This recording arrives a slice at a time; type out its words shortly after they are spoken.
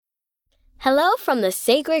Hello from the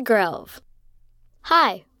Sacred Grove.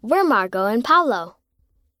 Hi, we're Margot and Paolo.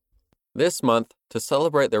 This month, to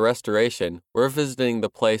celebrate the restoration, we're visiting the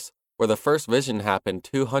place where the first vision happened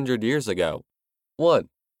 200 years ago. 1.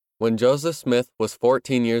 When Joseph Smith was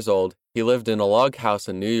 14 years old, he lived in a log house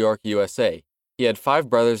in New York, USA. He had 5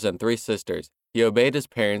 brothers and 3 sisters. He obeyed his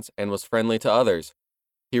parents and was friendly to others.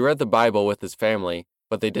 He read the Bible with his family,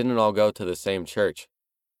 but they didn't all go to the same church.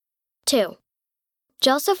 2.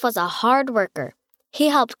 Joseph was a hard worker. He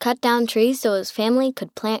helped cut down trees so his family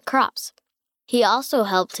could plant crops. He also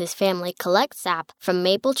helped his family collect sap from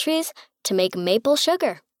maple trees to make maple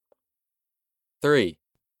sugar. 3.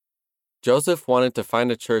 Joseph wanted to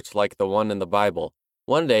find a church like the one in the Bible.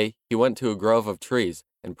 One day, he went to a grove of trees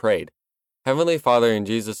and prayed. Heavenly Father and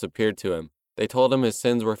Jesus appeared to him. They told him his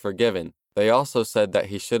sins were forgiven. They also said that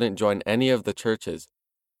he shouldn't join any of the churches.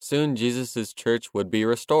 Soon, Jesus' church would be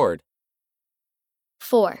restored.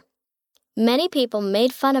 4. Many people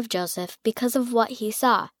made fun of Joseph because of what he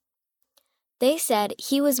saw. They said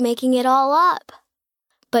he was making it all up.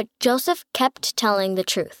 But Joseph kept telling the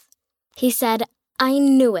truth. He said, "I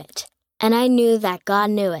knew it, and I knew that God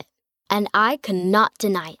knew it, and I could not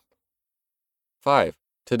deny it." 5.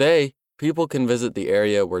 Today, people can visit the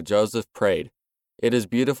area where Joseph prayed. It is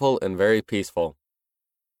beautiful and very peaceful.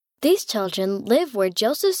 These children live where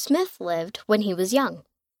Joseph Smith lived when he was young.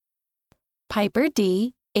 Piper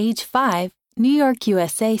D., age 5, New York,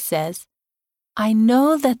 USA, says, "I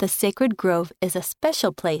know that the Sacred Grove is a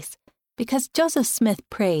special place because Joseph Smith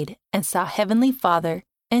prayed and saw Heavenly Father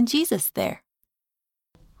and Jesus there."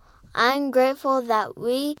 I'm grateful that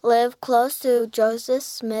we live close to Joseph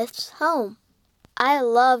Smith's home. I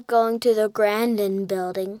love going to the Grandin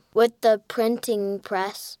building with the printing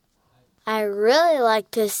press. I really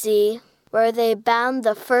like to see where they bound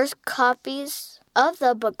the first copies of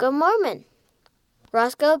the Book of Mormon.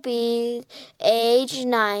 Roscoe B., age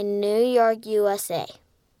 9, New York, USA.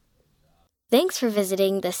 Thanks for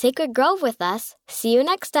visiting the Sacred Grove with us. See you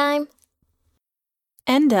next time.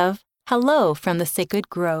 End of Hello from the Sacred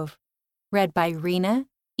Grove. Read by Rena,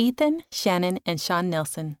 Ethan, Shannon, and Sean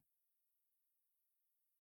Nilsson.